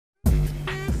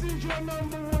your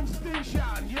number one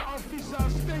station, your official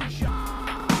station.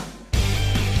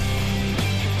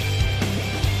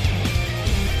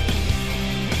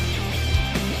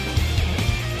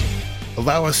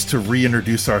 Allow us to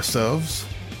reintroduce ourselves.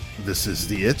 This is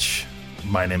The Itch.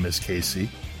 My name is Casey.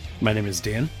 My name is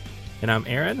Dan. And I'm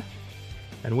Aaron.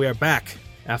 And we are back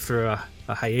after a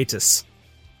hiatus.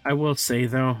 I will say,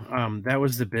 though, that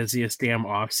was the busiest damn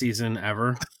off-season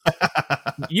ever.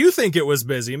 You think it was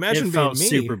busy. Imagine it being felt me.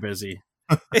 super busy.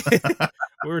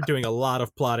 We were doing a lot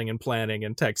of plotting and planning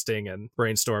and texting and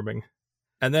brainstorming.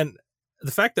 And then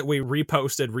the fact that we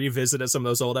revisited some of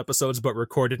those old episodes but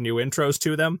recorded new intros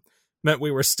to them meant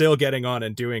we were still getting on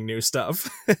and doing new stuff.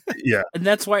 Yeah. And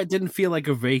that's why it didn't feel like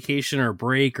a vacation or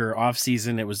break or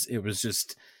off-season. It was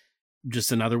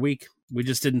just another week. We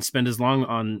just didn't spend as long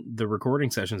on the recording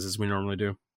sessions as we normally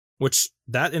do. Which,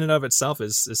 that in and of itself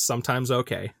is sometimes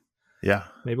okay. Yeah.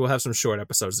 Maybe we'll have some short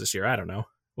episodes this year. I don't know.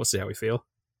 We'll see how we feel.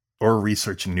 Or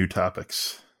researching new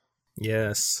topics.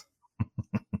 Yes.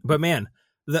 But man,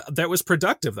 that was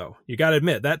productive, though. You got to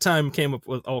admit, that time came up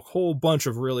with a whole bunch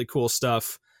of really cool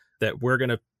stuff that we're going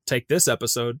to take this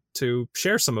episode to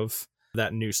share some of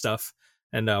that new stuff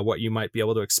and what you might be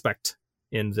able to expect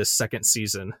in this second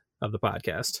season of the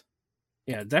podcast.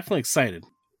 Yeah, definitely excited.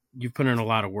 You've put in a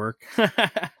lot of work.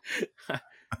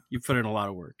 You've put in a lot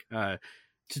of work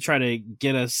to try to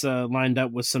get us lined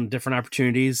up with some different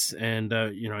opportunities. And,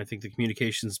 I think the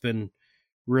communication's been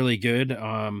really good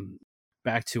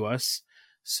back to us.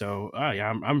 So,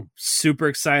 I'm super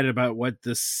excited about what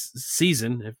this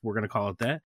season, if we're going to call it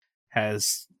that,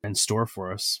 has in store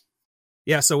for us.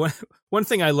 Yeah, so one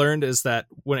thing I learned is that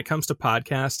when it comes to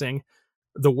podcasting,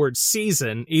 the word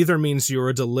season either means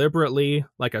you're deliberately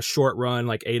like a short run,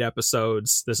 like 8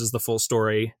 episodes, this is the full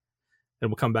story, and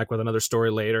we'll come back with another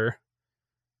story later,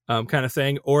 kind of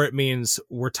thing, or it means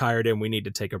we're tired and we need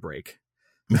to take a break.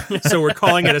 So we're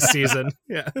calling it a season.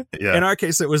 Yeah. In our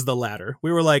case, it was the latter.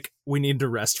 We were like, we need to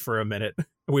rest for a minute.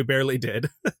 We barely did.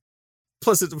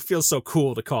 Plus, it feels so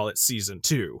cool to call it season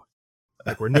 2.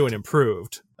 Like we're new and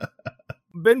improved.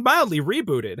 Been mildly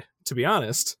rebooted, to be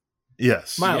honest.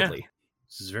 Yes. Mildly. Yeah.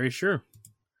 This is very true.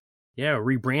 Yeah,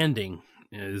 rebranding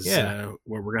is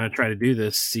what we're going to try to do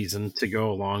this season to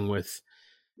go along with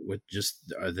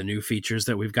just the new features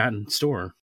that we've got in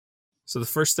store. So the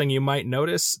first thing you might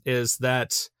notice is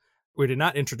that we did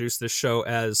not introduce this show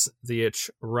as The Itch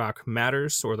Rock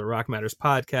Matters or the Rock Matters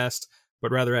podcast,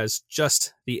 but rather as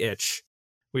just The Itch.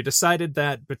 We decided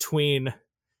that between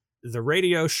the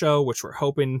radio show, which we're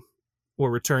hoping will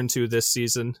return to this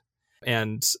season,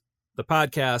 and the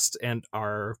podcast and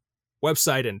our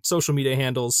website and social media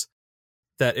handles,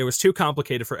 that it was too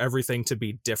complicated for everything to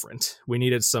be different. We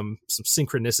needed some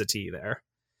synchronicity there.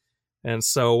 And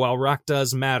so while rock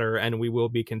does matter, and we will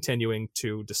be continuing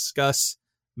to discuss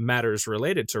matters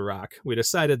related to rock, we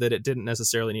decided that it didn't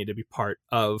necessarily need to be part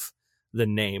of the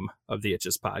name of the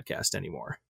Itches podcast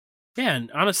anymore. Yeah,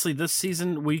 and honestly, this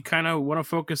season, we kind of want to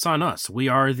focus on us. We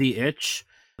are the Itch.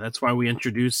 That's why we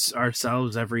introduce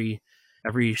ourselves every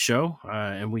show,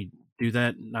 and we do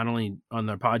that not only on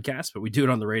the podcast, but we do it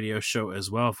on the radio show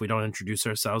as well. If we don't introduce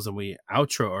ourselves, and we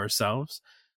outro ourselves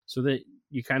so that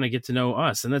you kind of get to know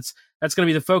us. And that's going to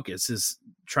be the focus, is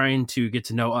trying to get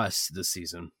to know us this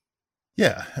season.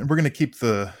 Yeah, and we're going to keep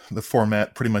the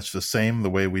format pretty much the same, the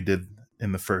way we did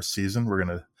in the first season. We're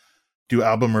going to do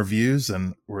album reviews,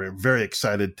 and we're very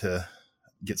excited to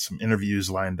get some interviews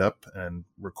lined up and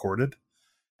recorded.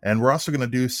 And we're also going to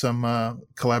do some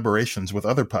collaborations with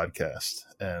other podcasts,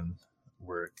 and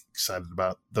we're excited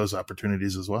about those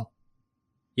opportunities as well.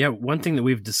 Yeah, one thing that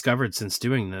we've discovered since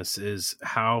doing this is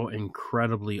how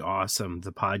incredibly awesome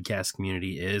the podcast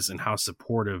community is and how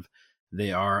supportive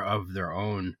they are of their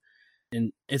own.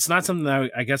 And it's not something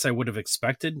that I guess I would have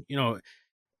expected.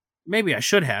 Maybe I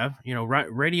should have.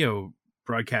 Radio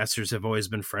broadcasters have always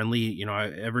been friendly.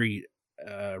 Every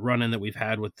run-in that we've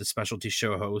had with the specialty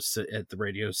show hosts at the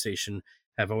radio station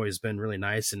have always been really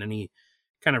nice. And any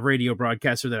kind of radio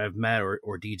broadcaster that I've met,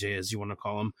 or DJ as you want to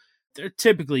call them, they're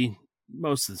typically,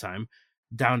 most of the time,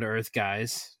 down-to-earth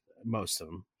guys. Most of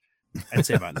them. I'd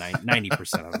say about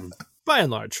 90% of them. By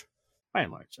and large.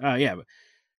 Yeah.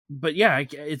 But yeah,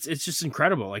 it's just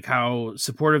incredible, like how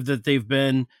supportive that they've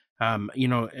been, and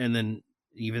then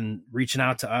even reaching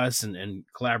out to us and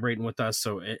collaborating with us.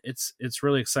 So it's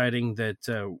really exciting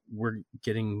that we're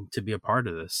getting to be a part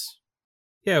of this.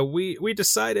 Yeah, we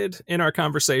decided in our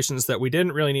conversations that we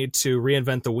didn't really need to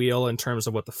reinvent the wheel in terms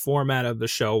of what the format of the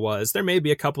show was. There may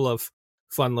be a couple of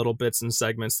fun little bits and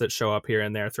segments that show up here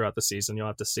and there throughout the season. You'll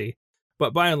have to see.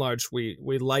 But by and large, we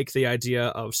like the idea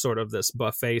of sort of this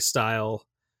buffet style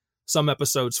Some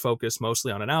episodes focus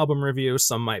mostly on an album review.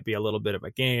 Some might be a little bit of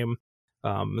a game.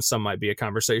 Some might be a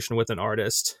conversation with an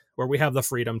artist, where we have the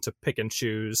freedom to pick and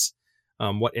choose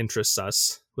what interests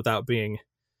us without being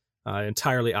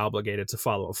entirely obligated to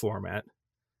follow a format.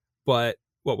 But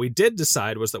what we did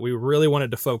decide was that we really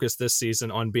wanted to focus this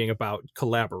season on being about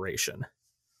collaboration.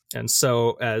 And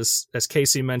so as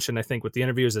Casey mentioned, I think with the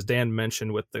interviews, as Dan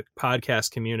mentioned, with the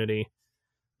podcast community,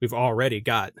 we've already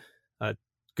got a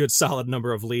good solid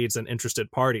number of leads and interested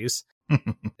parties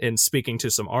in speaking to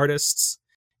some artists,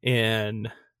 in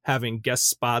having guest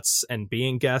spots and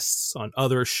being guests on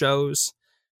other shows.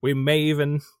 We may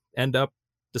even end up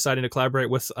deciding to collaborate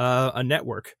with a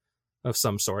network of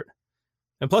some sort.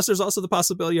 And plus, there's also the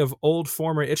possibility of old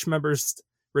former Itch members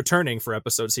returning for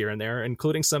episodes here and there,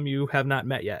 including some you have not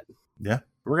met yet. Yeah.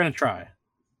 We're going to try.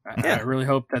 I really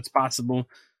hope that's possible.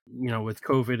 With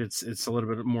COVID, it's a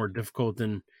little bit more difficult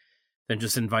than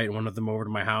just inviting one of them over to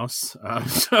my house.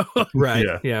 Right.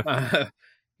 Yeah.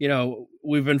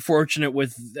 We've been fortunate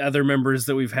with other members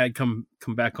that we've had come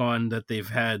back on, that they've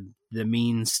had the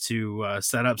means to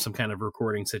set up some kind of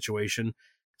recording situation.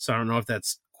 So I don't know if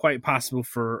that's quite possible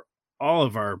for all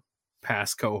of our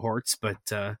past cohorts,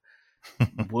 but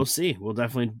we'll see. We'll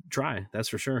definitely try. That's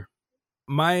for sure.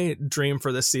 My dream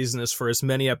for this season is for as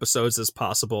many episodes as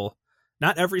possible,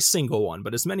 not every single one,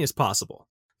 but as many as possible,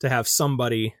 to have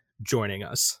somebody joining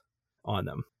us on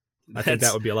them. I think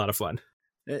that would be a lot of fun.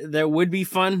 That would be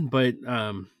fun, but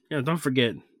don't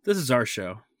forget, this is our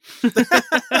show.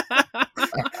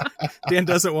 Dan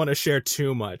doesn't want to share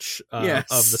too much of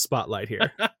the spotlight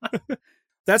here.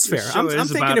 That's fair. I'm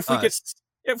thinking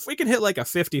if we could hit like a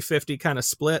 50-50 kind of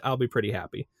split, I'll be pretty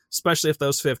happy, especially if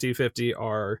those 50-50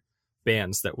 are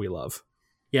bands that we love.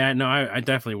 Yeah, no, I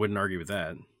definitely wouldn't argue with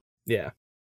that. Yeah.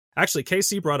 Actually,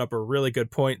 Casey brought up a really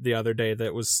good point the other day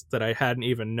that I hadn't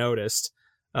even noticed.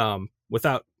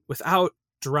 Without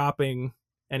dropping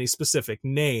any specific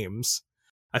names,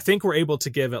 I think we're able to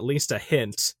give at least a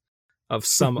hint of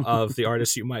some of the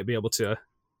artists you might be able to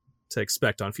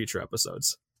expect on future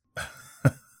episodes.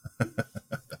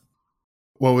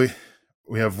 Well,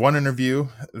 we have one interview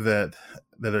that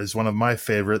is one of my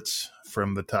favorites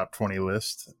from the top 20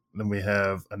 list. Then we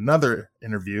have another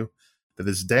interview that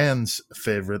is Dan's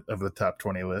favorite of the top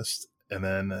 20 list. And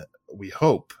then we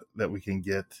hope that we can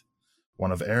get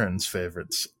one of Aaron's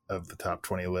favorites of the top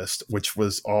 20 list, which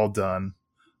was all done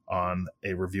on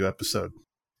a review episode.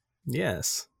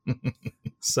 Yes.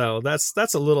 So that's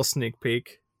a little sneak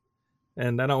peek.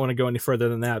 And I don't want to go any further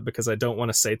than that because I don't want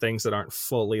to say things that aren't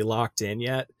fully locked in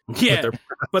yet. Yeah.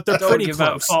 But they're pretty give close.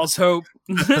 Out false hope.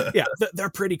 Yeah, they're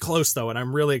pretty close though, and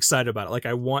I'm really excited about it. Like,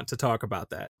 I want to talk about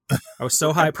that. I was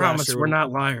so hyped. I promise we're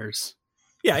not liars.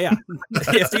 Yeah.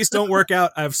 If these don't work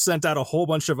out, I've sent out a whole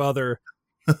bunch of other,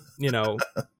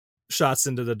 shots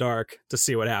into the dark to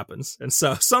see what happens. And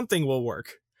so something will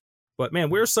work. But man,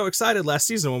 we were so excited last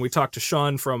season when we talked to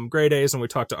Sean from Grey Days and we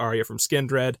talked to Arya from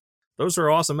Skindred. Those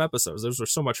were awesome episodes. Those were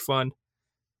so much fun.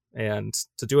 And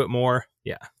to do it more,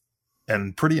 yeah.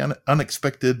 And pretty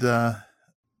unexpected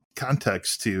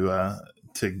context to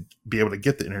be able to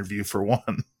get the interview for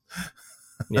one.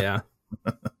 Yeah.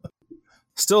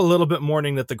 Still a little bit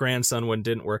mourning that the grandson one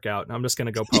didn't work out. I'm just going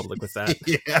to go public with that.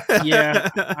 Yeah,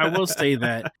 I will say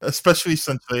that. Especially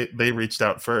since they reached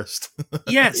out first.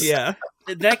 Yes. Yeah.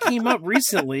 That came up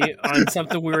recently on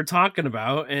something we were talking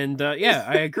about. And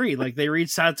I agree. Like, they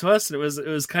reached out to us and it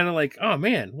was kind of like, oh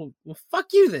man, well fuck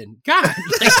you then. God.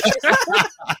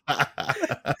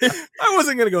 I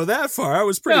wasn't going to go that far. I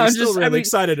was really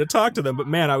excited to talk to them, but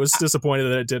man, I was disappointed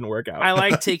that it didn't work out. I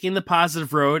like taking the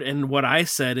positive road. And what I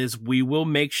said is we will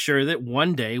make sure that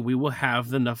one day we will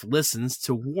have enough listens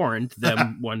to warrant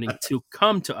them wanting to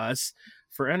come to us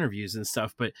for interviews and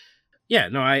stuff. But yeah,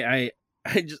 no, I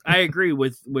agree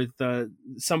with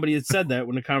somebody that said that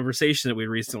in a conversation that we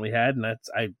recently had, and that's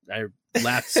I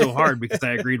laughed so hard because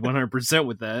I agreed 100%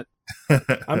 with that.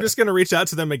 I'm just gonna reach out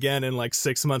to them again in like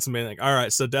 6 months and be like, all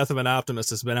right, so Death of an Optimist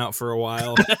has been out for a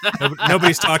while.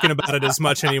 Nobody's talking about it as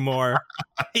much anymore.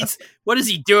 What is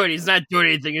he doing? He's not doing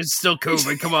anything. It's still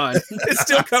COVID. Come on. It's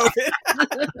still COVID.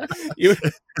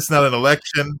 It's not an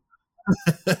election.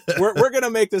 We're gonna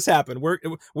make this happen.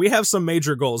 We have some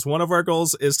major goals. One of our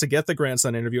goals is to get the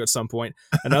grandson interview at some point.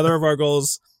 Another of our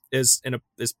goals is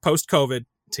post COVID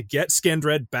to get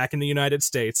Skindred back in the United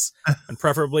States, and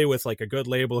preferably with like a good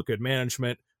label, good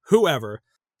management, whoever.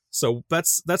 So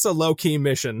that's a low key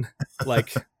mission,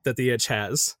 like that the Itch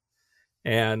has.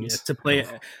 And to play,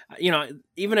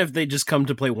 even if they just come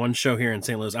to play one show here in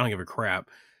St. Louis, I don't give a crap.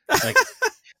 Like.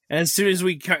 And as soon as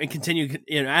we continue,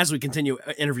 as we continue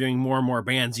interviewing more and more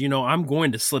bands, I'm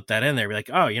going to slip that in there. Be like,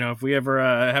 oh, if we ever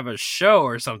have a show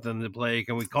or something to play,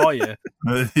 can we call you?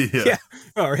 Yeah.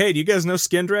 Or hey, do you guys know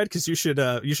Skindred? Because you should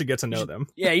get to know them.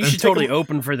 Yeah, you should totally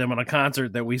open for them on a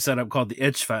concert that we set up called the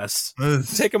Itch Fest.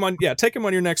 Take them on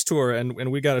your next tour,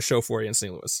 and we got a show for you in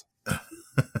St. Louis.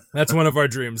 That's one of our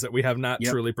dreams that we have not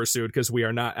truly pursued because we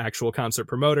are not actual concert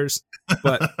promoters,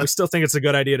 but we still think it's a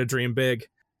good idea to dream big.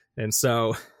 And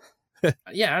so,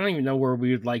 yeah, I don't even know where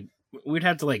we'd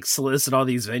have to solicit all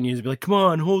these venues and be like, come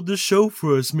on, hold this show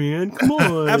for us, man. Come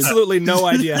on. Absolutely no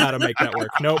idea how to make that work.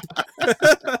 Nope.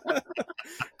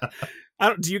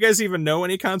 Do you guys even know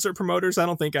any concert promoters? I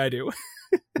don't think I do.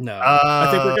 No. I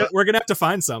think we're gonna have to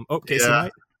find some. Oh, Casey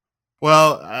might.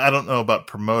 Well, I don't know about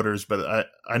promoters, but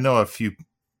I know a few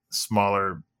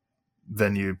smaller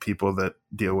venue people that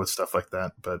deal with stuff like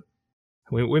that. But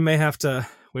we may have to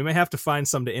find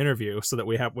some to interview so that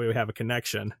we have a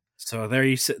connection. So there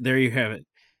you have it.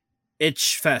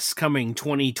 Itch Fest coming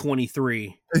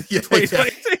 2023. Yeah,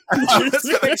 2023.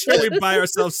 Let's make sure we buy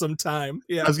ourselves some time.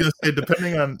 Yeah, I was going to say,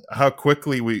 depending on how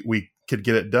quickly we could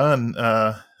get it done,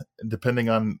 depending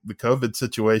on the COVID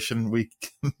situation,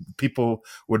 people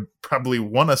would probably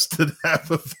want us to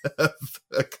have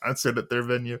a concert at their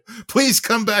venue. Please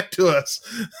come back to us.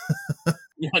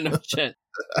 Yeah, no shit.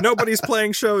 Nobody's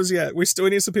playing shows yet. We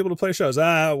need some people to play shows.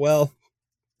 Well,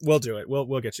 we'll do it.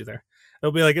 We'll get you there.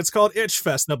 They'll be like, it's called Itch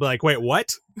Fest. And they'll be like, wait,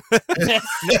 what?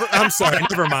 I'm sorry,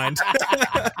 never mind.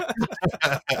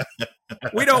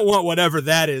 We don't want whatever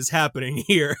that is happening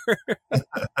here.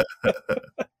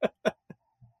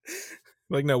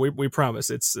 Like, no, we promise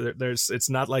it's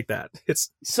not like that. It's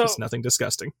nothing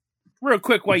disgusting. Real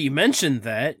quick, while you mentioned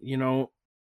that,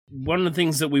 one of the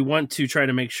things that we want to try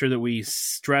to make sure that we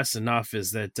stress enough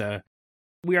is that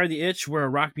we are the Itch. We're a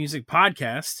rock music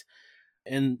podcast.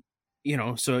 And,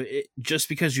 so just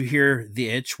because you hear the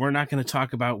Itch, we're not going to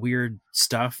talk about weird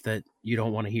stuff that you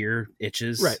don't want to hear.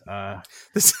 Itches. Right.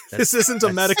 This isn't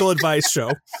a medical advice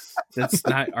show. That's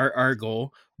not our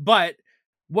goal. But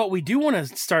what we do want to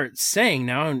start saying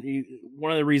now, and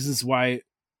one of the reasons why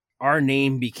our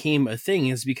name became a thing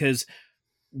is because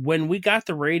when we got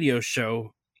the radio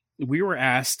show, we were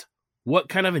asked, what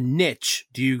kind of a niche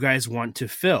do you guys want to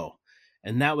fill?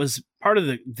 And that was part of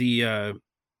the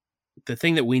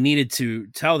thing that we needed to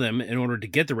tell them in order to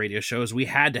get the radio show is we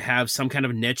had to have some kind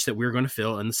of niche that we were going to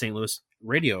fill in the St. Louis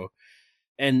radio.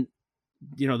 And,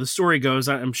 the story goes,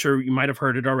 I'm sure you might have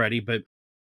heard it already, but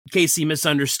Casey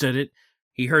misunderstood it.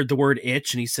 He heard the word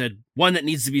itch and he said, one that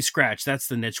needs to be scratched. That's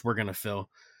the niche we're going to fill.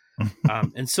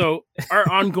 And so our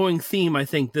ongoing theme, I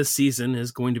think this season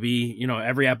is going to be,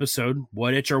 every episode,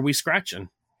 what itch are we scratching?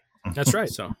 That's right.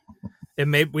 So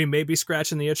we may be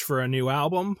scratching the itch for a new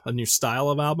album, a new style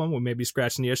of album. We may be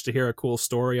scratching the itch to hear a cool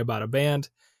story about a band.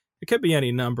 It could be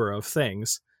any number of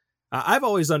things. I've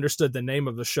always understood the name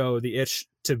of the show, The Itch,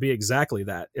 to be exactly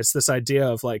that. It's this idea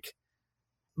of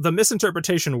the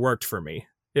misinterpretation worked for me.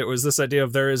 It was this idea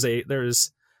of there is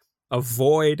a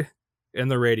void in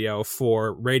the radio for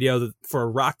a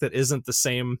rock that isn't the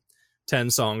same 10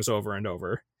 songs over and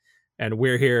over. And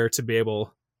we're here to be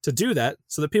able to do that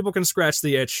so that people can scratch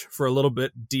the itch for a little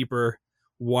bit deeper,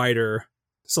 wider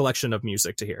selection of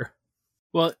music to hear.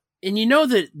 Well, and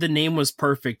that the name was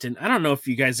perfect. And I don't know if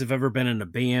you guys have ever been in a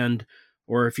band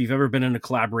or if you've ever been in a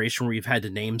collaboration where you've had to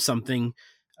name something.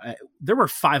 There were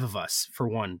 5 of us, for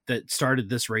one, that started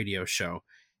this radio show.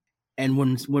 And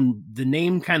when the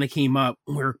name kind of came up,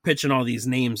 we were pitching all these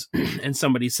names and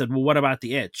somebody said, well, what about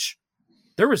the itch?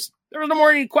 There was no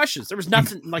more any questions. There was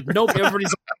nothing nope.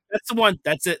 Everybody's that's the one.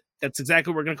 That's it. That's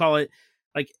exactly what we're going to call it.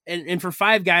 And for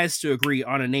 5 guys to agree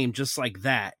on a name just like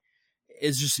that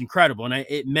is just incredible. And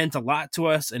it meant a lot to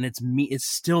us. And it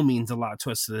still means a lot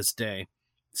to us to this day,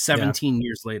 17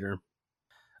 years later.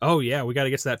 Oh, yeah, we got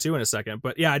to get to that, too, in a second.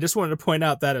 But, yeah, I just wanted to point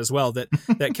out that as well, that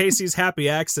Casey's Happy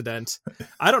Accident,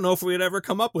 I don't know if we had ever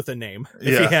come up with a name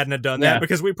if he hadn't have done that,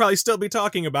 because we'd probably still be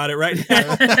talking about it right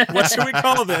now. What should we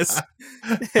call this?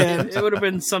 And it would have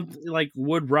been something like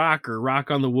Wood Rock or Rock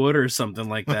on the Wood or something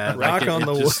like that. Rock on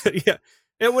the Wood, yeah.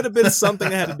 It would have been something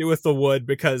that had to do with the wood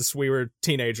because we were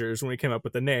teenagers when we came up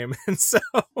with the name. And so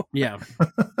yeah,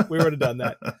 we would have done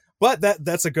that. But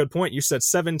that's a good point. You said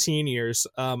 17 years.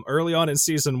 Early on in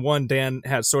season 1, Dan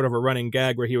had sort of a running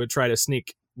gag where he would try to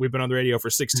sneak, we've been on the radio for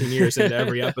 16 years into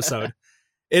every episode.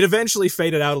 It eventually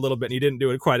faded out a little bit and he didn't do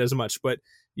it quite as much. But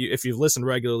if you've listened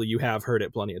regularly, you have heard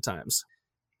it plenty of times.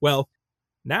 Well,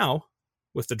 now,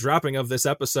 with the dropping of this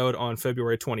episode on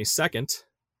February 22nd,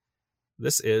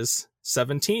 this is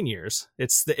 17 years.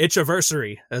 It's the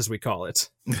Itchiversary, as we call it.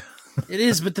 It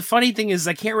is, but the funny thing is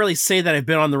I can't really say that I've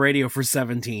been on the radio for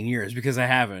 17 years because I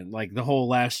haven't. Like the whole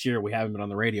last year we haven't been on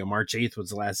the radio. March 8th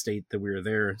was the last date that we were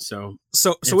there. So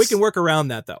we can work around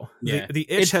that though. Yeah. The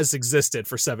itch has existed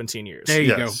for 17 years. There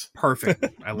you Yes. go. Perfect.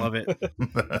 I love it.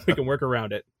 We can work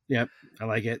around it. Yep. I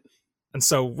like it. And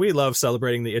so we love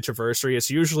celebrating the Itchiversary. It's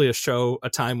usually a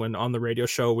time when on the radio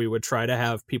show we would try to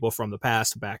have people from the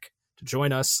past back to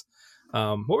join us.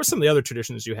 What were some of the other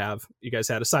traditions you guys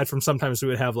had, aside from sometimes we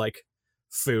would have like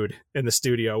food in the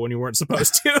studio when you weren't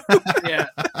supposed to? Yeah.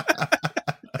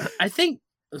 I think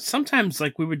sometimes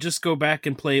like we would just go back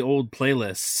and play old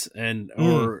playlists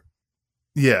or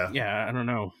Yeah. I don't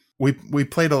know. We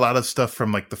played a lot of stuff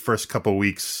from like the first couple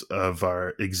weeks of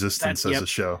our existence as Yep. a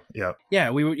show. Yeah.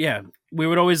 Yeah, we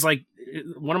would always like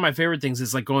one of my favorite things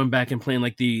is like going back and playing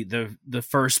like the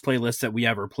first playlist that we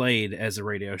ever played as a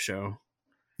radio show.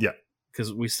 Yeah.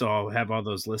 Because we still have all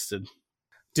those listed.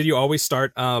 Did you always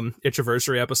start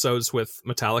Itchiversary episodes with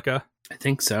Metallica, I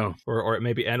think so. or it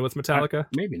maybe end with Metallica?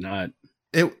 Maybe not.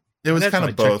 It was That's kind why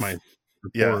of I checked both. my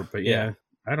report, Yeah. but yeah,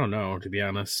 I don't know, to be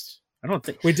honest. I don't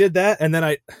think We did that, and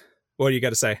then what do you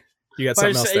got to say? You got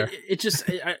something else there?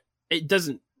 It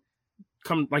doesn't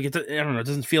come like it. I don't know. It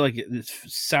doesn't feel like it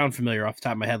sound familiar off the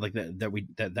top of my head like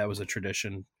that was a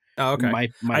tradition. Oh, okay.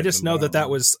 Might I have just been, know but I that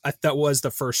don't know. that was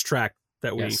the first track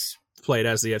that we Yes. played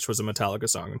as the Itch was a Metallica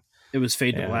song. It was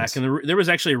Fade to And- Black, and there was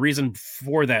actually a reason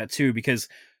for that too, because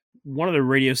one of the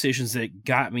radio stations that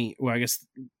got me, well, I guess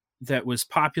that was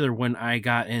popular when I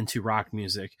got into rock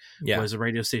music, was a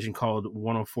radio station called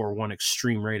 104.1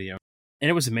 Extreme Radio, and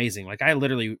it was amazing. Like I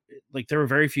literally, like there were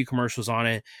very few commercials on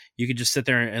it. You could just sit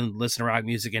there and listen to rock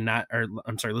music and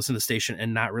listen to the station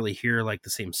and not really hear like the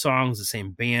same songs, the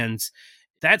same bands.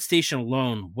 That station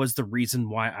alone was the reason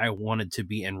why I wanted to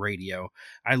be in radio.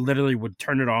 I literally would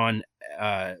turn it on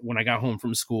when I got home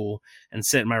from school and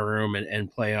sit in my room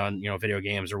and play on, video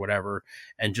games or whatever,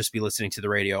 and just be listening to the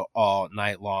radio all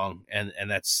night long. And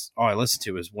that's all I listened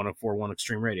to is 104.1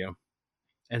 Extreme Radio.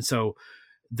 And so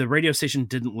the radio station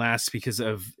didn't last because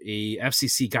of a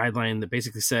FCC guideline that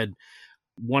basically said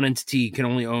one entity can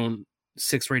only own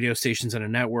 6 radio stations in a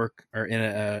network or in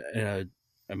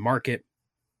a market.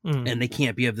 And they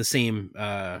can't be of the same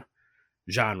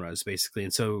genres, basically.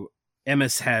 And so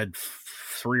MS had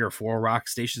 3 or 4 rock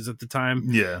stations at the time.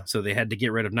 Yeah. So they had to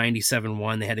get rid of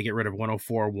 97.1. They had to get rid of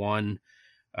 104.1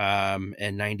 and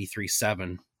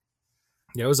 93.7.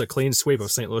 Yeah, it was a clean sweep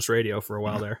of St. Louis radio for a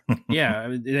while there. Yeah,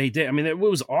 they did. I mean, it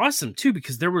was awesome, too,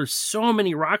 because there were so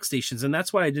many rock stations. And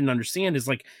that's what I didn't understand is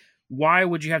like, why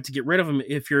would you have to get rid of them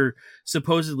if you're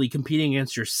supposedly competing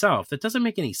against yourself? That doesn't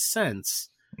make any sense.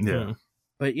 Yeah.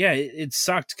 But yeah, it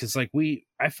sucked because like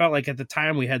I felt like at the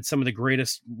time we had some of the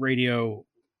greatest radio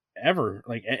ever,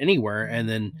 like anywhere, and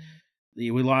then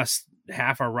we lost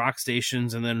half our rock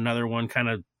stations, and then another one kind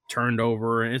of turned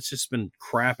over, and it's just been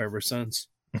crap ever since.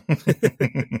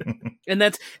 and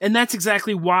that's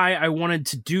exactly why I wanted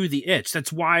to do the Itch.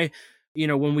 That's why,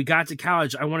 when we got to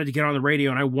college, I wanted to get on the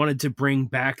radio, and I wanted to bring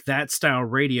back that style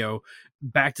radio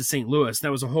back to St. Louis.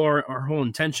 That was our whole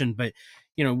intention, but.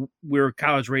 We're a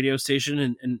college radio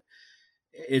station and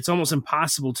it's almost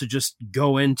impossible to just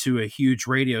go into a huge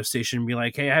radio station and be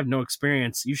like, hey, I have no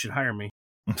experience. You should hire me.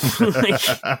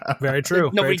 Very true.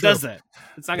 Nobody does that.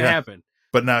 It's not going to happen.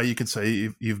 But now you can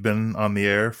say you've been on the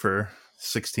air for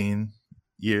 16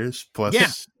 years plus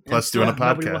doing a podcast.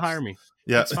 Nobody will hire me.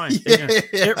 Yeah. It's fine. Yeah.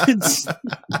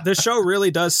 The show really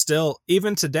does still,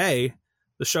 even today,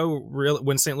 the show really,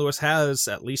 when St. Louis has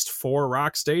at least 4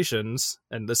 rock stations,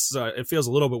 and this it feels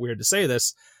a little bit weird to say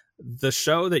this, the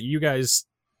show that you guys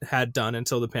had done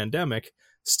until the pandemic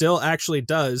still actually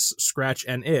does scratch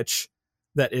an itch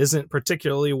that isn't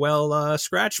particularly well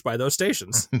scratched by those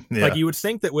stations. Yeah. Like you would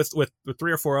think that with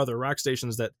 3 or 4 other rock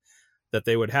stations that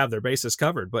they would have their bases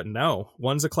covered, but no.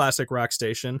 One's a classic rock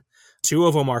station. 2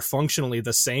 of them are functionally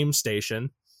the same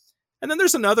station. And then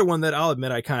there's another one that I'll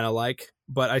admit I kind of like,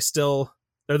 but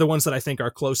they're the ones that I think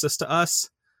are closest to us,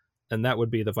 and that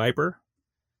would be the Viper.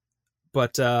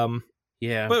 But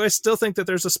but I still think that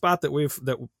there's a spot that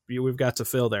we've got to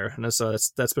fill there, and so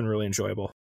that's been really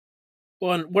enjoyable.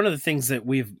 Well, and one of the things that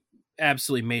we've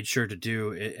absolutely made sure to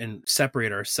do and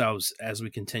separate ourselves as we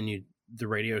continue the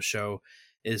radio show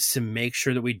is to make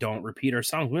sure that we don't repeat our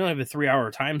songs. We only have a 3-hour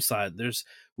time slot.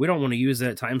 We don't want to use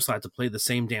that time slot to play the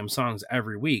same damn songs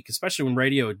every week, especially when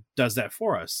radio does that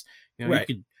for us. Right.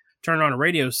 You could turn on a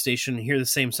radio station and hear the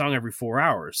same song every 4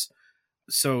 hours.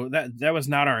 So that was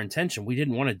not our intention. We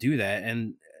didn't want to do that.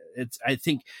 And I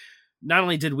think not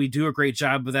only did we do a great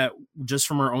job of that just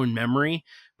from our own memory,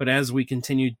 But as we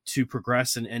continued to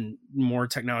progress and more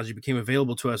technology became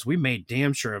available to us, we made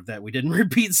damn sure of that. We didn't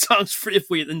repeat songs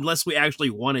unless we actually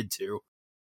wanted to.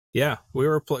 Yeah, we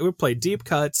would play deep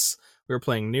cuts. We were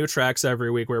playing new tracks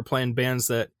every week. We were playing bands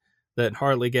that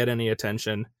hardly get any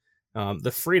attention.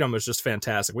 The freedom was just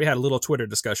fantastic. We had a little Twitter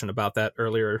discussion about that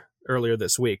earlier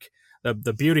this week.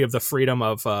 The beauty of the freedom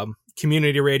of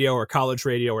community radio or college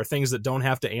radio, or things that don't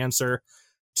have to answer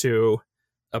to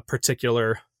a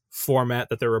particular format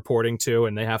that they're reporting to,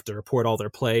 and they have to report all their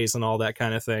plays and all that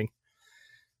kind of thing.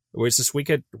 It was just we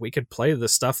could play the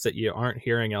stuff that you aren't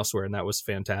hearing elsewhere, and that was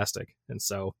fantastic. And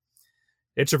so,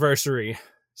 Itchiversary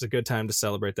is a good time to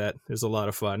celebrate that. It was a lot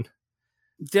of fun.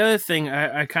 The other thing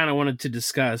I kind of wanted to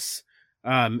discuss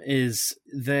is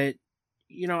that,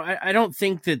 I don't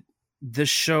think that this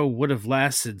show would have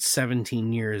lasted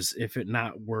 17 years if it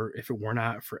were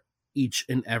not for each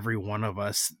and every one of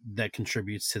us that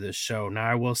contributes to this show. Now,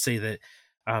 I will say that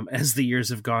as the years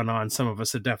have gone on, some of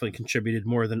us have definitely contributed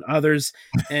more than others,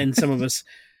 and some of us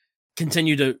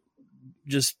continue to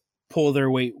just pull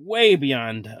their weight way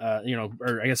beyond,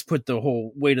 or I guess put the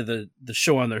whole weight of the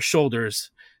show on their shoulders.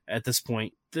 At this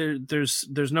point, there's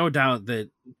no doubt that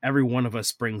every one of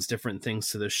us brings different things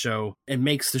to the show and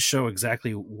makes the show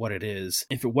exactly what it is.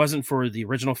 If it wasn't for the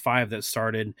original 5 that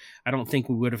started, I don't think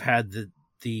we would have had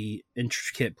the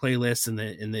intricate playlist and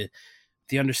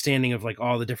the understanding of like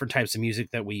all the different types of music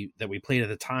that we played at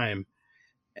the time,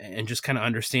 and just kind of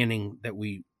understanding that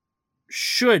we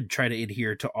should try to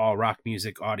adhere to all rock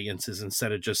music audiences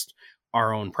instead of just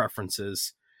our own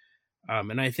preferences.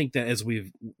 And I think that as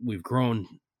we've grown,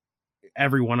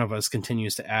 every one of us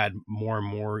continues to add more and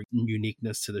more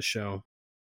uniqueness to the show.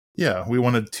 Yeah, we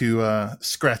wanted to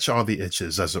scratch all the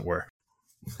itches, as it were.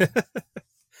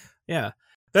 Yeah,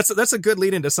 that's a good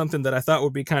lead into something that I thought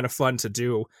would be kind of fun to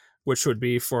do, which would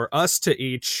be for us to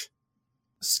each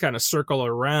kind of circle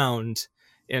around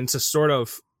and to sort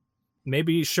of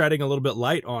maybe shedding a little bit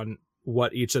light on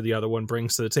what each of the other one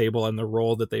brings to the table and the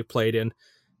role that they played in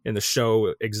the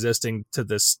show existing to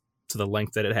the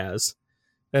length that it has.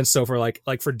 And so for like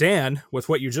for Dan, with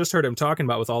what you just heard him talking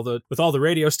about with all the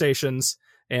radio stations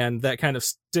and that kind of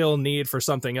still need for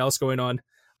something else going on,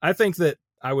 I think that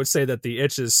I would say that the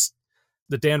itch is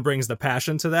that Dan brings the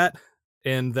passion to that,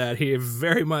 and that he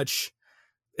very much,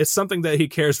 it's something that he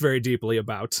cares very deeply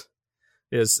about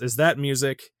is that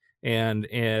music, and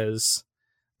he's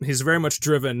very much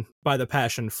driven by the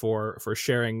passion for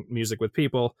sharing music with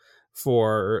people,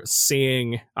 for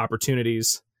seeing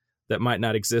opportunities that might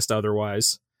not exist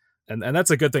otherwise. And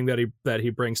that's a good thing that he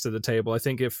brings to the table. I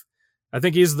think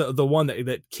he's the one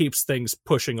that keeps things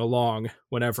pushing along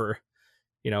whenever,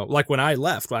 like when I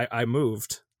left, I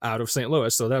moved out of St.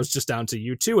 Louis. So that was just down to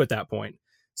you two at that point.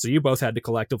 So you both had to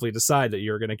collectively decide that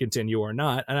you were going to continue or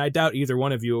not. And I doubt either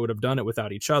one of you would have done it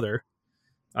without each other.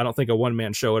 I don't think a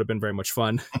one-man show would have been very much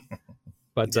fun.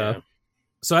 But Yeah.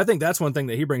 So I think that's one thing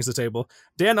that he brings to the table.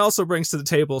 Dan also brings to the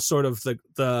table sort of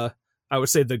the I would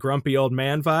say the grumpy old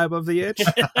man vibe of the itch.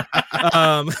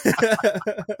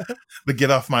 The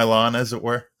get off my lawn, as it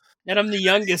were. And I'm the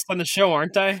youngest on the show,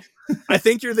 aren't I? I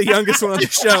think you're the youngest one on the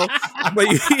show,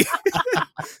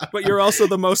 but you're also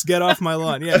the most get off my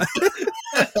lawn. Yeah.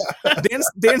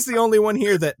 Dan's the only one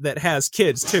here that has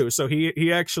kids too. So he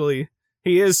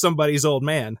is somebody's old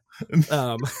man.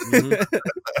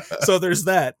 So there's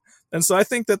that. And so I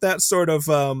think that's sort of,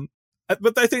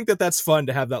 but I think that's fun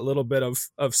to have that little bit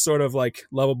of sort of like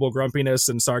lovable grumpiness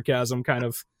and sarcasm kind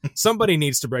of, somebody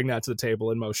needs to bring that to the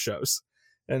table in most shows.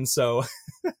 And so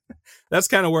that's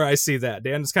kind of where I see that.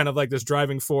 Dan's kind of like this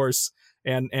driving force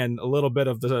and a little bit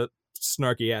of the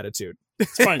snarky attitude.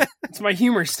 It's fine. It's my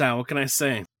humor style. What can I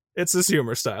say? It's his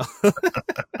humor style.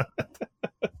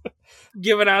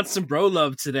 Giving out some bro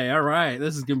love today. All right.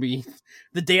 This is going to be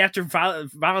the day after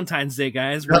Valentine's Day,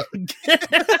 guys.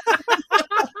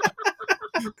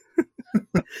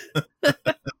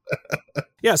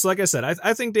 Yeah, so like I said,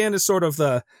 I think Dan is sort of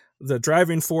the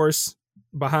driving force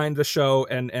behind the show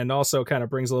and also kind of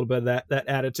brings a little bit of that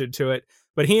attitude to it.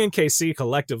 But he and KC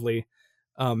collectively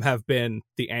have been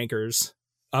the anchors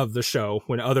of the show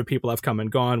when other people have come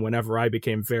and gone, whenever I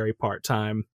became very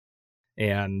part-time.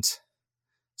 And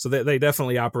so they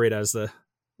definitely operate as the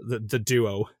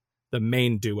duo, the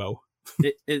main duo.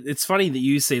 It's funny that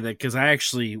you say that, because I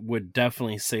actually would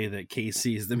definitely say that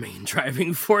KC is the main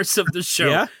driving force of the show.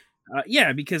 Yeah?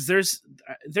 Yeah, because there's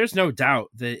no doubt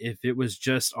that if it was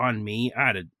just on me,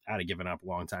 I'd have given up a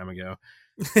long time ago.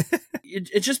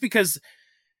 It's just because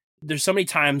there's so many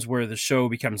times where the show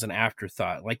becomes an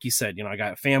afterthought. Like you said, I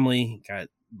got family, got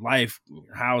life,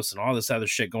 house, and all this other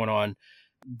shit going on.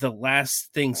 The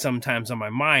last thing sometimes on my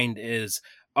mind is,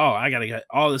 oh, I got to get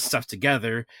all this stuff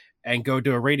together and go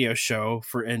do a radio show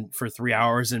for 3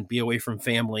 hours and be away from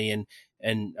family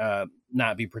and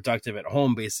not be productive at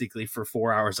home basically for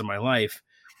 4 hours of my life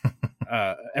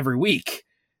every week.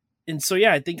 And so,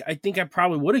 yeah, I think I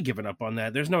probably would have given up on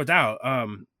that. There's no doubt.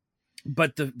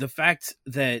 But the fact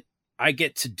that I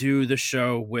get to do the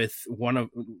show with one of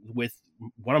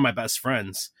my best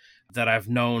friends that I've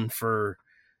known for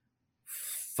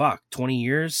 20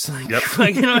 years. Yep.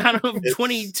 I don't know,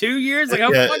 22 years. Like,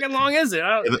 how fucking long is it?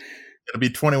 It'll be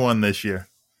 21 this year.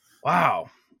 Wow.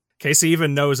 Casey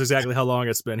even knows exactly how long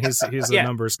it's been. He's a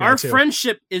numbers guy Our too.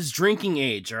 friendship is drinking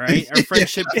age, all right? Our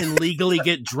friendship can legally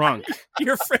get drunk.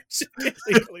 Your friendship can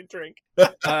legally drink.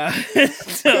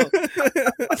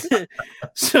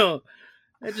 So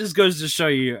it just goes to show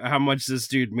you how much this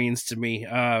dude means to me.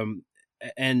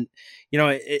 And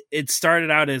it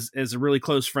started out as a really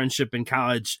close friendship in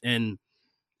college, and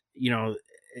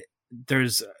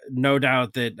there's no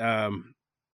doubt that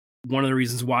one of the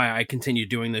reasons why I continue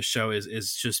doing this show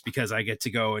is just because I get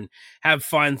to go and have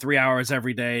fun 3 hours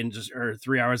every day or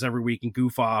 3 hours every week and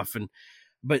goof off.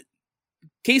 But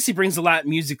Casey brings a lot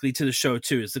musically to the show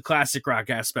too. It's the classic rock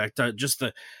aspect, just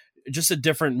a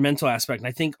different mental aspect. And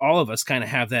I think all of us kind of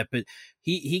have that, but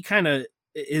he kind of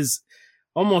is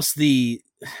almost I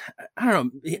don't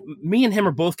know, me and him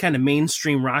are both kind of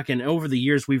mainstream rock. And over the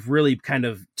years, we've really kind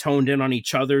of toned in on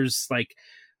each other's like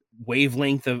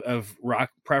wavelength of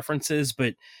rock preferences.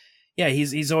 But yeah,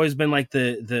 he's always been like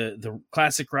the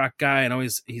classic rock guy,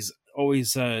 and he's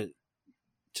always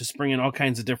just bringing all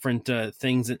kinds of different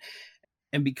things.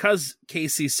 And because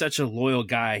Casey's such a loyal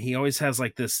guy, he always has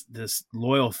like this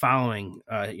loyal following,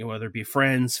 whether it be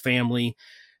friends, family,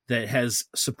 that has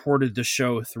supported the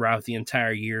show throughout the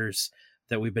entire years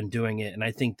that we've been doing it. And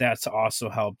I think that's also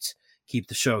helped keep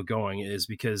the show going, is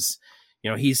because,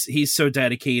 he's so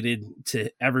dedicated to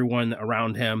everyone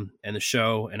around him and the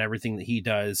show and everything that he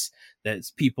does, that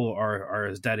people are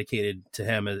as dedicated to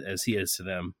him as he is to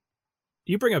them.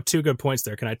 You bring up two good points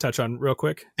there. Can I touch on real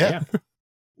quick? Yeah.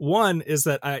 One is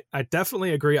that I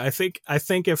definitely agree. I think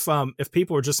if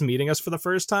people were just meeting us for the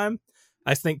first time,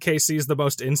 I think Casey's the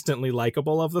most instantly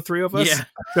likable of the three of us,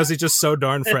 because he's just so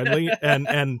darn friendly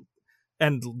and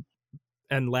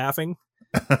laughing.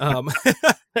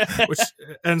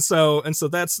 So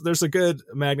there's a good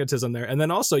magnetism there. And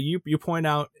then also you point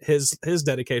out his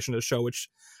dedication to the show, which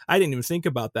I didn't even think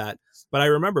about that, but I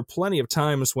remember plenty of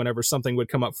times whenever something would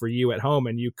come up for you at home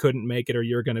and you couldn't make it or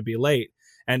you're going to be late.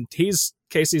 And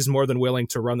Casey's more than willing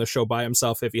to run the show by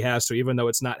himself if he has to, even though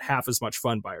it's not half as much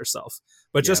fun by herself.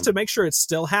 But just to make sure it's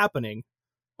still happening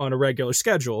on a regular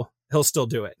schedule, he'll still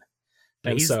do it.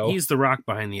 And he's the rock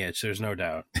behind the itch. There's no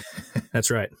doubt.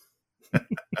 That's right.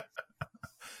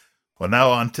 Well, now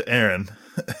on to Aaron.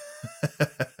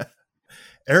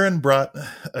 Aaron brought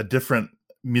a different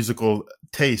musical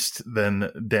taste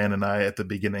than Dan and I at the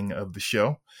beginning of the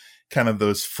show. Kind of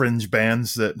those fringe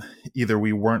bands that either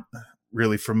we weren't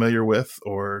really familiar with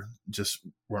or just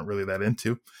weren't really that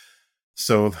into.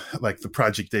 So like the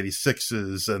Project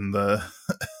 86s and the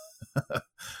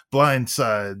Blind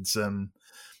Sides and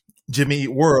Jimmy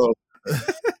Eat World.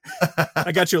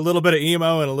 I got you a little bit of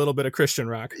emo and a little bit of Christian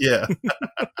rock. Yeah.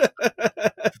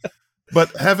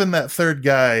 But having that third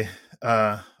guy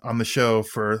on the show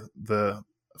for the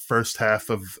first half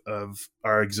of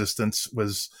our existence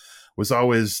was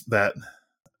always that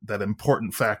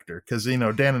important factor, because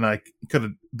Dan and I could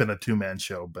have been a two-man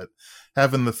show, but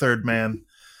having the third man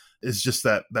is just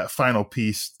that final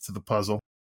piece to the puzzle.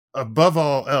 Above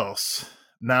all else,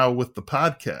 now with the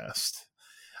podcast,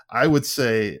 I would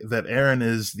say that Aaron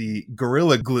is the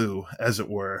gorilla glue, as it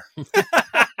were, of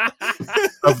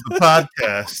the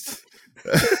podcast.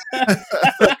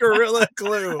 Gorilla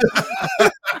glue.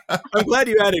 I'm glad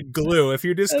you added glue. If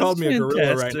you just called me a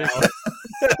gorilla right now.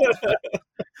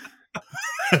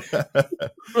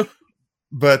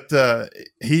 But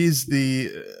he's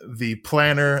the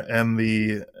planner and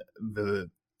the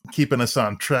keeping us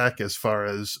on track as far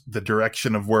as the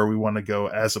direction of where we want to go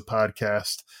as a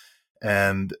podcast.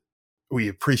 And we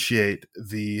appreciate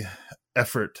the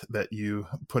effort that you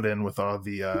put in with all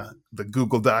the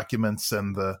Google documents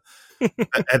and the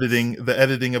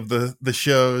editing of the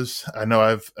shows. I know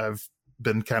I've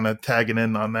been kind of tagging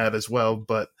in on that as well,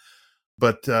 but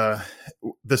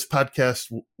this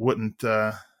podcast wouldn't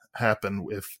happen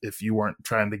if you weren't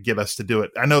trying to get us to do it.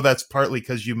 I know that's partly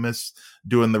because you miss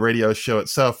doing the radio show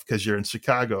itself because you're in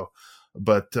Chicago,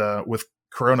 but with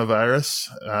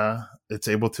coronavirus, it's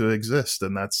able to exist,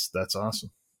 and that's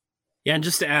awesome. Yeah, and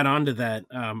just to add on to that,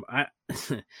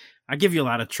 I give you a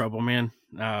lot of trouble, man.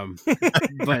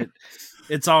 But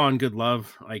it's all on good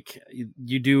love. Like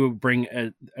you do bring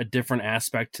a different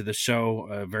aspect to the show,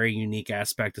 a very unique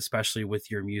aspect, especially with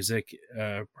your music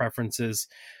preferences.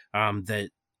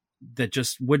 That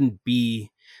just wouldn't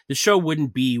be, the show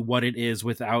wouldn't be what it is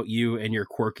without you and your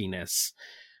quirkiness.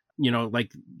 You know,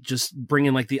 like just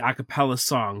bringing like the acapella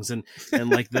songs and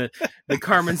like the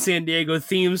Carmen Sandiego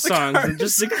theme songs and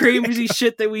just the crazy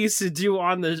shit that we used to do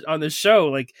on the show.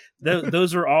 Like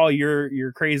those are all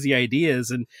your crazy ideas.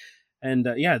 And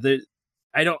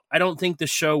I don't think the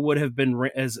show would have been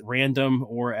as random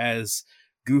or as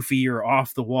goofy or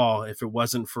off the wall if it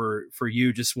wasn't for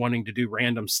you just wanting to do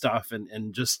random stuff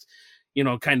and just, you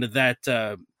know, kind of that,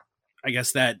 I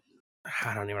guess that,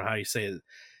 I don't even know how you say it.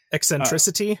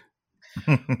 Eccentricity.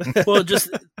 Well, just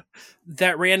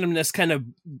that randomness kind of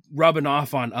rubbing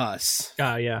off on us.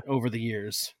 Yeah. Over the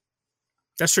years.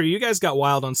 That's true. You guys got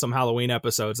wild on some Halloween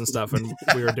episodes and stuff, and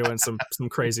we were doing some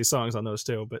crazy songs on those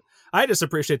too. But I just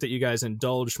appreciate that you guys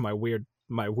indulged my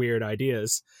weird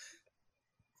ideas.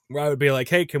 Where I would be like,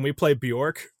 "Hey, can we play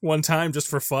Bjork one time just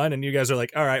for fun?" And you guys are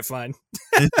like, "All right, fine."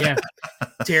 Yeah,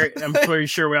 Terry, I'm pretty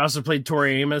sure we also played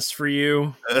Tori Amos for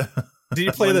you. Did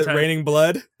you play the time? Raining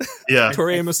Blood? Yeah,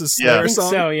 Tori Amos's Slayer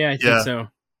song. So I think so.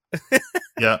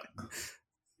 Yeah.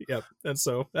 Yep. And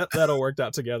so that all worked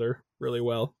out together really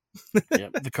well.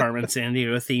 Yep, the Carmen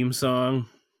Sandiego theme song.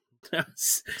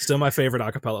 Still my favorite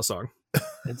acapella song.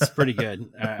 It's pretty good.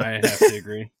 I have to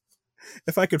agree.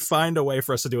 If I could find a way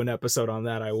for us to do an episode on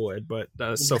that, I would. But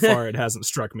so far, it hasn't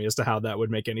struck me as to how that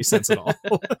would make any sense at all.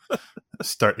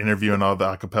 Start interviewing all the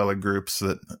acapella groups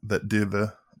that do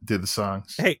the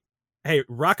songs. Hey,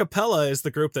 Rockapella is the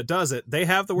group that does it. They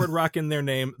have the word rock in their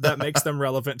name. That makes them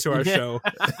relevant to our show.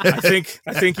 I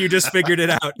think you just figured it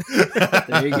out.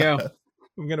 There you go.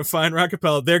 I'm going to find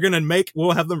Rockapella.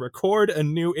 We'll have them record a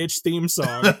new Itch theme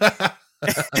song.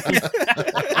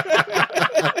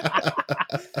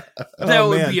 That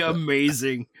would be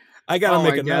amazing. I got to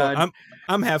make a note.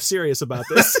 I'm half serious about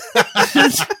this.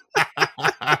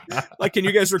 Like, can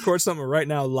you guys record something right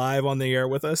now live on the air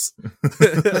with us?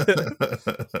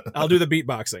 I'll do the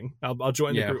beatboxing. I'll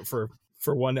join the group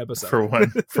for one episode.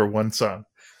 For one song.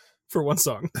 For one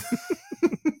song.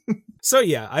 So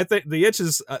yeah, I think the Itch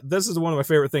is this is one of my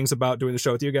favorite things about doing the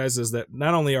show with you guys is that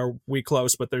not only are we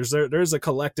close, but there's a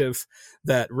collective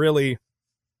that really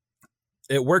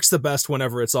it works the best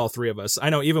whenever it's all three of us. I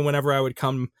know even whenever I would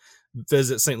come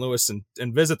visit St. Louis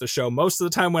and visit the show, most of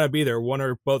the time when I'd be there, one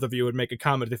or both of you would make a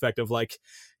comment to the effect of like,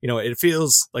 you know, it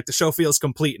feels like the show feels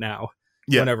complete now.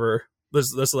 Yeah. Whenever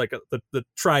there's like the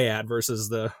triad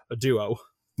versus a duo.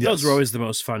 Yes. Those were always the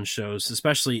most fun shows,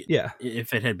 especially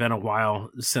if it had been a while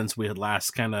since we had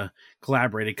last kind of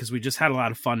collaborated, because we just had a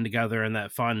lot of fun together, and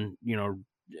that fun, you know,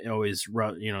 always,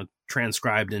 you know,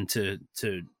 transcribed into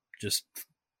just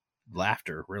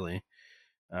laughter, really.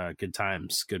 Good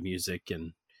times, good music,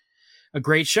 and a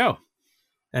great show.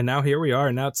 And now here we are,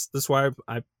 and that's why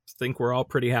I think we're all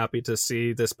pretty happy to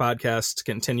see this podcast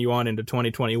continue on into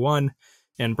 2021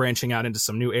 and branching out into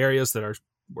some new areas that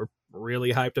we're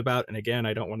really hyped about. And again,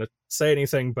 I don't want to say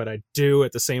anything, but I do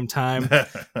at the same time.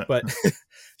 But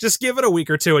just give it a week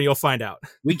or two and you'll find out.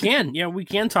 We can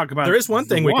talk about there is one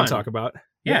thing we can talk about.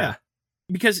 Yeah.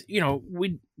 Because, you know,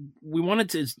 we wanted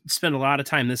to spend a lot of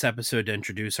time this episode to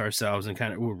introduce ourselves and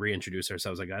kind of reintroduce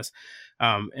ourselves, I guess.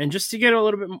 And just to get a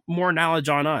little bit more knowledge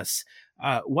on us.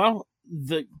 Well,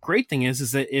 the great thing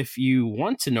is that if you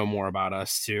want to know more about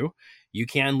us too, you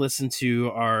can listen to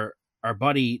our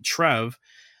buddy Trev.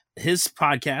 His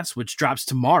podcast, which drops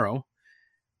tomorrow,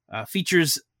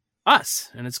 features us,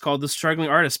 and it's called the Struggling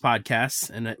Artist Podcast.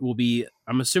 And it will be,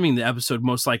 I'm assuming the episode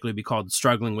most likely be called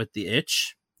Struggling with the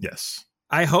Itch. Yes.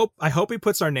 I hope he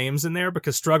puts our names in there,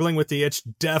 because Struggling with the Itch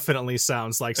definitely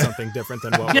sounds like something different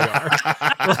than what we are.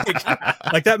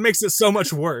 Like that makes it so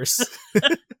much worse.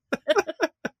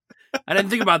 I didn't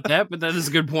think about that, but that is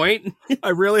a good point. I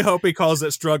really hope he calls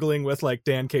it Struggling with like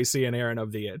Dan Casey and Aaron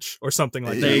of the Itch or something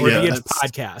like that. Or the Itch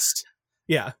Podcast.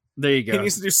 Yeah. There you go. He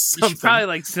needs to do something. You should probably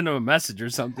like send him a message or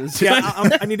something. Yeah,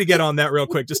 I need to get on that real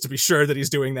quick just to be sure that he's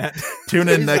doing that. Tune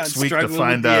in next week to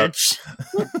find out.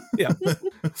 Yeah.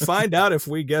 Find out if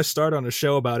we guest start on a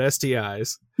show about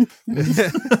STIs.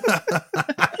 STIs.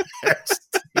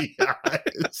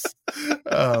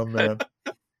 Oh, man.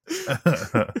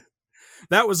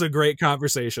 That was a great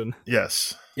conversation.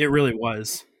 Yes. It really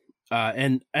was.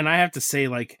 And I have to say,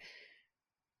 like,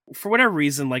 for whatever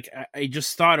reason, like I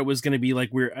just thought it was going to be like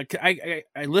I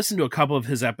listened to a couple of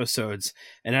his episodes,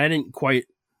 and I didn't quite,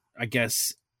 I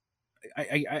guess,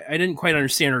 I didn't quite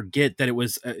understand or get that it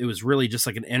was really just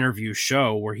like an interview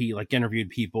show where he like interviewed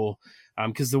people.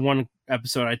 Because the one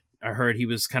episode I heard he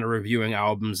was kind of reviewing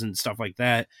albums and stuff like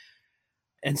that.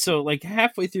 And so like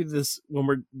halfway through this, when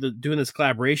we're doing this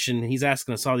collaboration, he's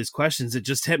asking us all these questions. It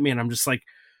just hit me, and I'm just like,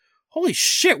 holy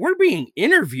shit, we're being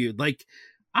interviewed. Like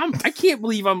I can't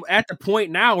believe I'm at the point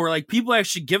now where like people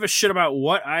actually give a shit about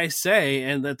what I say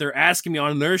and that they're asking me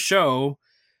on their show.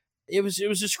 It was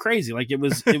just crazy. Like it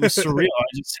was surreal. I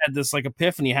just had this like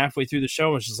epiphany halfway through the show.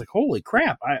 And it's just like, holy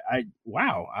crap.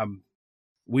 Wow.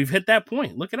 We've hit that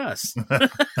point. Look at us.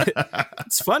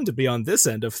 It's fun to be on this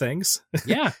end of things.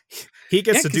 Yeah. He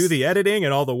gets to do the editing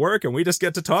and all the work, and we just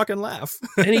get to talk and laugh.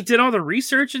 And he did all the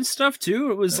research and stuff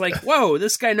too. It was like, whoa,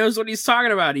 this guy knows what he's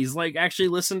talking about. He's like actually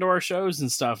listened to our shows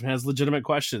and stuff and has legitimate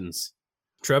questions.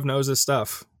 Trev knows his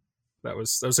stuff. That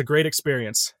was a great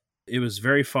experience. It was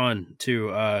very fun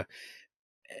too. And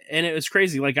it was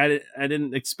crazy. Like I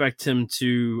didn't expect him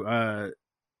to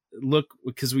look,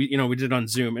 because we did it on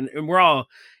Zoom, and we're all,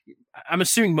 I'm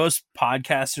assuming most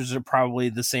podcasters are probably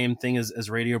the same thing as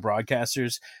radio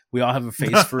broadcasters. We all have a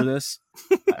face for this,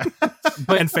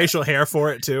 and facial hair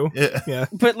for it too. Yeah.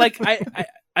 But like,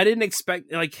 I didn't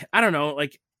expect, like, I don't know,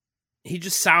 like he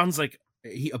just sounds like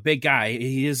a big guy.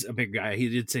 He is a big guy. He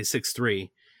did say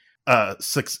 6'3".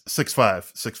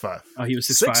 6'5". Oh, he was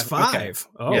 6'5". Okay.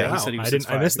 Oh, yeah, wow. he said he was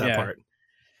 6'5". I missed that part.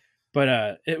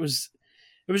 But it was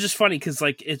just funny because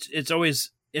like it's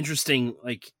always interesting,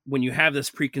 like when you have this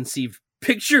preconceived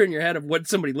picture in your head of what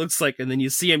somebody looks like, and then you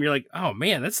see him, you're like, oh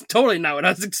man, that's totally not what I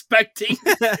was expecting.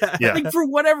 Yeah. Like for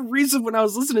whatever reason, when I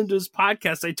was listening to his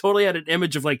podcast, I totally had an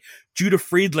image of like Judah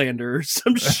Friedlander or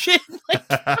some shit. Like,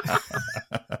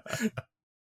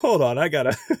 hold on, I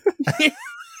gotta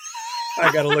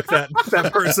look that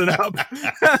person up.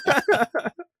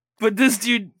 But this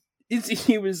dude,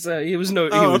 he was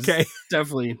okay,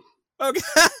 definitely okay.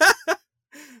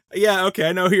 Yeah, okay,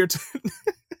 I know who you're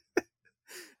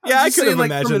yeah, I could have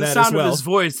imagined that as well. From the sound of his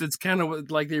voice, that's kind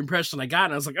of like the impression I got,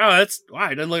 and I was like, oh, I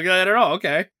didn't look at that at all.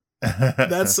 Okay.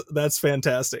 That's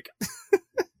fantastic.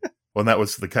 Well, that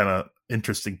was the kind of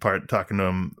interesting part, talking to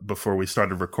him before we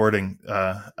started recording.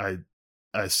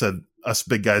 I said, us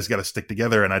big guys got to stick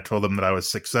together, and I told him that I was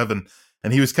 6'7",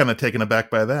 and he was kind of taken aback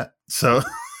by that. So,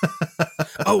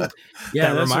 oh,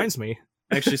 yeah, that reminds me.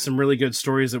 Actually, some really good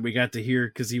stories that we got to hear,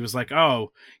 because he was like,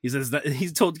 oh, he says that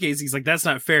he's told Casey, he's like, that's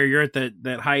not fair. You're at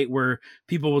that height where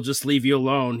people will just leave you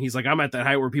alone. He's like, I'm at that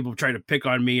height where people try to pick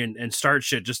on me and start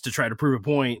shit just to try to prove a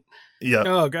point. Yeah.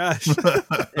 Oh gosh.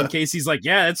 And Casey's like,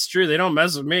 yeah, it's true. They don't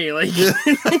mess with me. Like,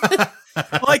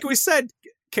 like we said,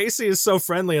 Casey is so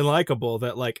friendly and likable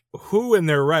that like who in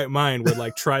their right mind would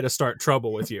like try to start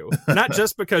trouble with you? Not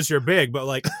just because you're big, but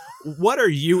like, what are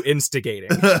you instigating?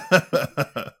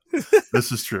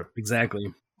 This is true.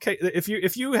 Exactly. Okay, if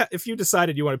you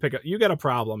decided you want to pick up, you got a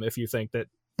problem if you think that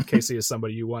Casey is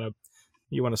somebody you want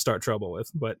to start trouble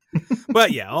with. But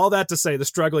yeah, all that to say, the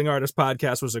Struggling Artist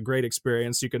Podcast was a great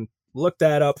experience. You can look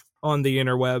that up on the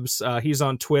interwebs. He's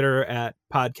on Twitter at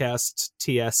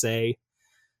podcasttsa.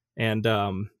 And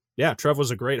yeah, Trev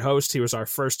was a great host. He was our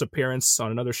first appearance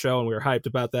on another show, and we were hyped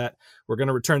about that. We're going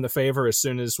to return the favor as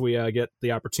soon as we get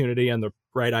the opportunity and the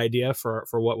right idea for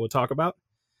what we'll talk about.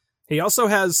 He also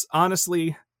has,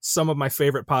 honestly, some of my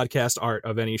favorite podcast art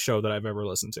of any show that I've ever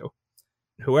listened to.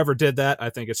 Whoever did that, I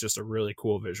think it's just a really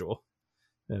cool visual.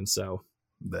 And so...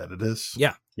 that it is.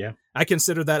 Yeah. Yeah. I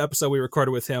consider that episode we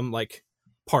recorded with him like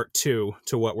part 2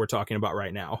 to what we're talking about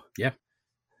right now. Yeah.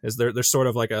 Is they're sort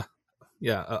of like a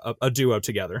duo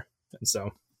together. And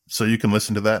so you can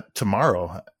listen to that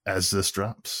tomorrow as this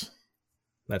drops.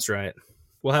 That's right.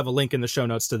 We'll have a link in the show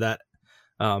notes to that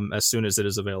as soon as it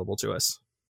is available to us.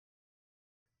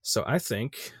 So I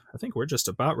think we're just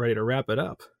about ready to wrap it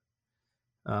up.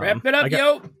 Wrap it up,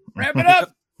 yo! Wrap it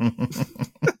up!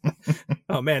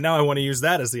 Oh man, now I want to use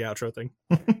that as the outro thing.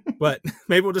 But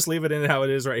maybe we'll just leave it in how it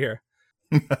is right here.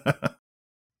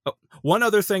 Oh, one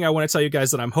other thing I want to tell you guys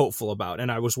that I'm hopeful about,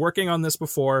 and I was working on this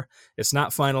before. It's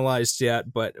not finalized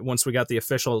yet, but once we got the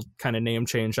official kind of name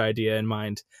change idea in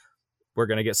mind, we're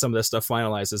going to get some of this stuff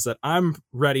finalized, is that I'm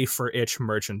ready for Itch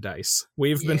merchandise.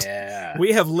 We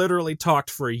have literally talked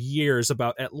for years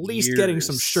about at least getting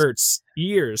some shirts,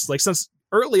 like since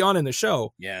early on in the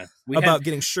show. Yeah.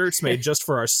 Getting shirts made just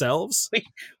for ourselves.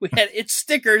 We had Itch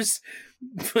stickers,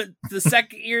 but the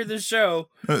second year of the show,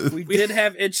 we did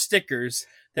have Itch stickers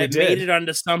that made it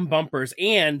onto some bumpers,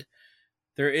 and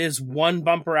there is one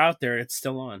bumper out there that's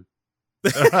still on.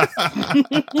 It's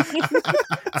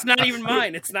not even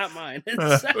mine. It's not mine.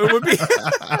 It would be,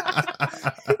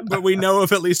 but we know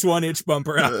of at least one Itch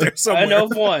bumper out there somewhere. I know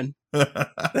of one.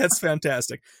 That's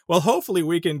fantastic. Well, hopefully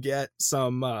we can get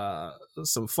some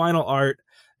final art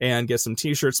and get some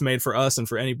t-shirts made for us and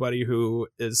for anybody who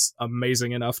is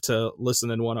amazing enough to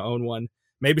listen and want to own one.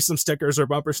 Maybe some stickers or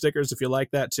bumper stickers if you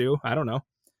like that too. I don't know.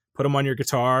 Put them on your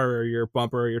guitar or your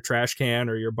bumper or your trash can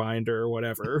or your binder or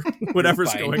whatever's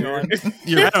going on.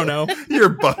 I don't know. Your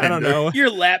binder. I don't know. Your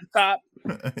laptop.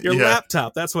 Your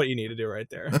laptop. That's what you need to do right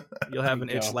there. You'll have an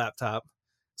itch laptop.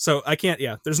 So I can't,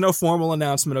 there's no formal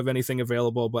announcement of anything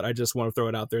available, but I just want to throw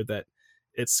it out there that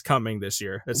it's coming this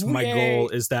year. That's my goal,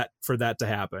 is that for that to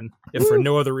happen. If for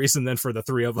no other reason than for the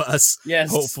three of us.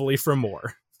 Yes. Hopefully for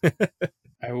more.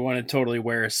 I want to totally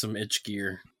wear some itch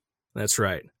gear. That's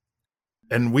right.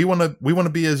 And we want to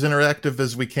be as interactive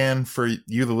as we can for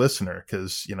you, the listener,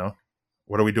 because,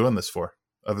 what are we doing this for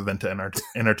other than to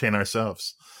entertain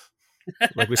ourselves?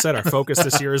 Like we said, our focus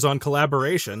this year is on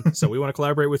collaboration. So we want to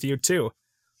collaborate with you too.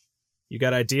 You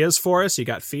got ideas for us? You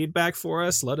got feedback for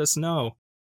us? Let us know.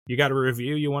 You got a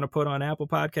review you want to put on Apple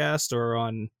Podcast or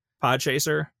on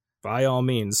Podchaser? By all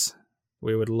means,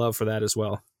 we would love for that as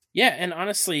well. Yeah, and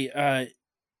honestly,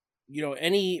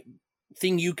 anything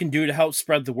you can do to help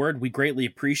spread the word, we greatly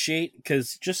appreciate,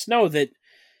 because just know that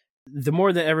the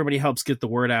more that everybody helps get the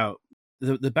word out,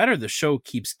 the better the show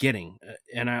keeps getting.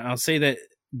 And I'll say that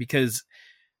because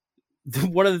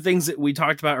one of the things that we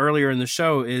talked about earlier in the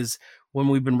show is when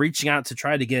we've been reaching out to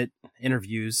try to get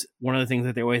interviews, one of the things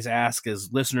that they always ask is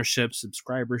listenership,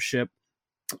 subscribership.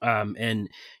 And,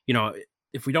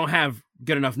 if we don't have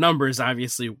good enough numbers,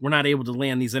 obviously we're not able to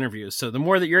land these interviews. So the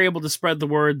more that you're able to spread the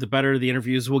word, the better the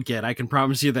interviews will get. I can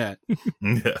promise you that.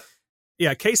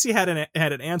 Yeah. Casey had an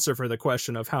answer for the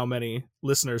question of how many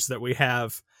listeners that we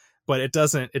have, but it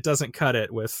doesn't cut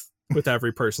it with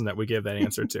every person that we give that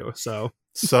answer to. So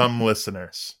some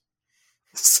listeners.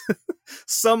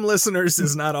 Some listeners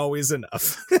is not always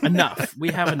enough. Enough. We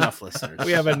have enough listeners.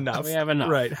 We have enough.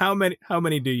 Right. How many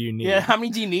do you need? Yeah, how many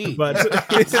do you need? But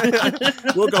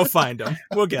we'll go find them.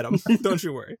 We'll get them. Don't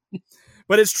you worry.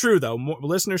 But it's true, though.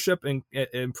 Listenership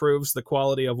improves the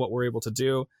quality of what we're able to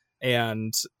do.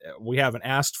 And we haven't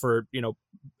asked for,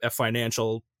 a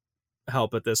financial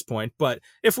help at this point, but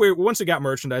once we got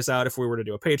merchandise out, if we were to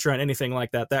do a Patreon, anything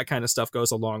like that kind of stuff goes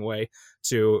a long way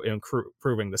to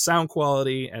improving the sound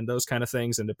quality and those kind of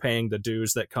things, and to paying the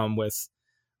dues that come with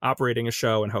operating a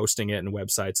show and hosting it and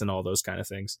websites and all those kind of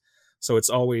things. So it's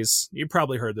always, you've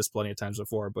probably heard this plenty of times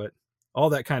before, but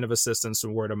all that kind of assistance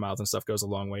and word of mouth and stuff goes a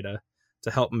long way to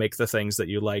help make the things that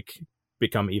you like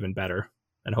become even better,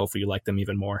 and hopefully you like them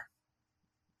even more.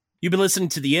 You've been listening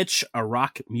to The Itch, a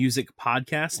rock music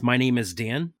podcast. My name is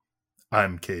Dan.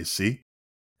 I'm KC.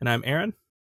 And I'm Aaron.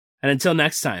 And until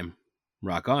next time,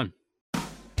 rock on.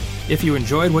 If you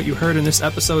enjoyed what you heard in this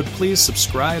episode, please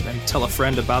subscribe and tell a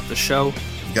friend about the show.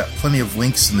 We've got plenty of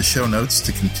links in the show notes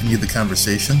to continue the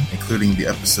conversation, including the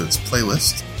episode's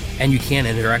playlist. And you can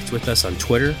interact with us on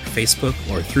Twitter, Facebook,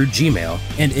 or through Gmail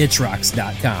and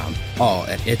itchrocks.com. All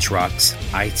at itchrocks,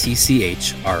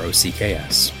 ITCHROCKS.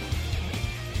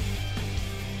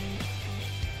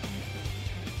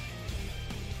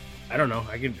 I don't know.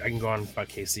 I can go on about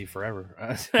KC forever.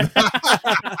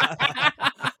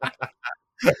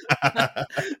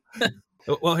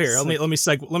 Well, here, let me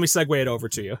segue it over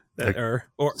to you.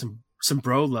 Or some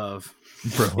bro love.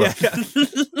 Bro love. Yeah.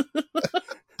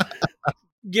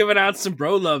 Giving out some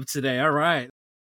bro love today. All right.